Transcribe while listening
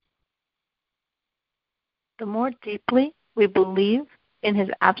The more deeply we believe in His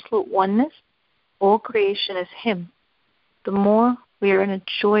absolute oneness, all creation is Him, the more we are in a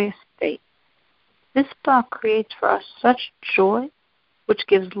joyous state. This thought creates for us such joy, which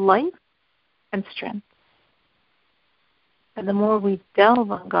gives life and strength. And the more we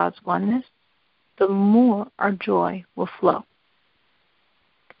delve on God's oneness, the more our joy will flow.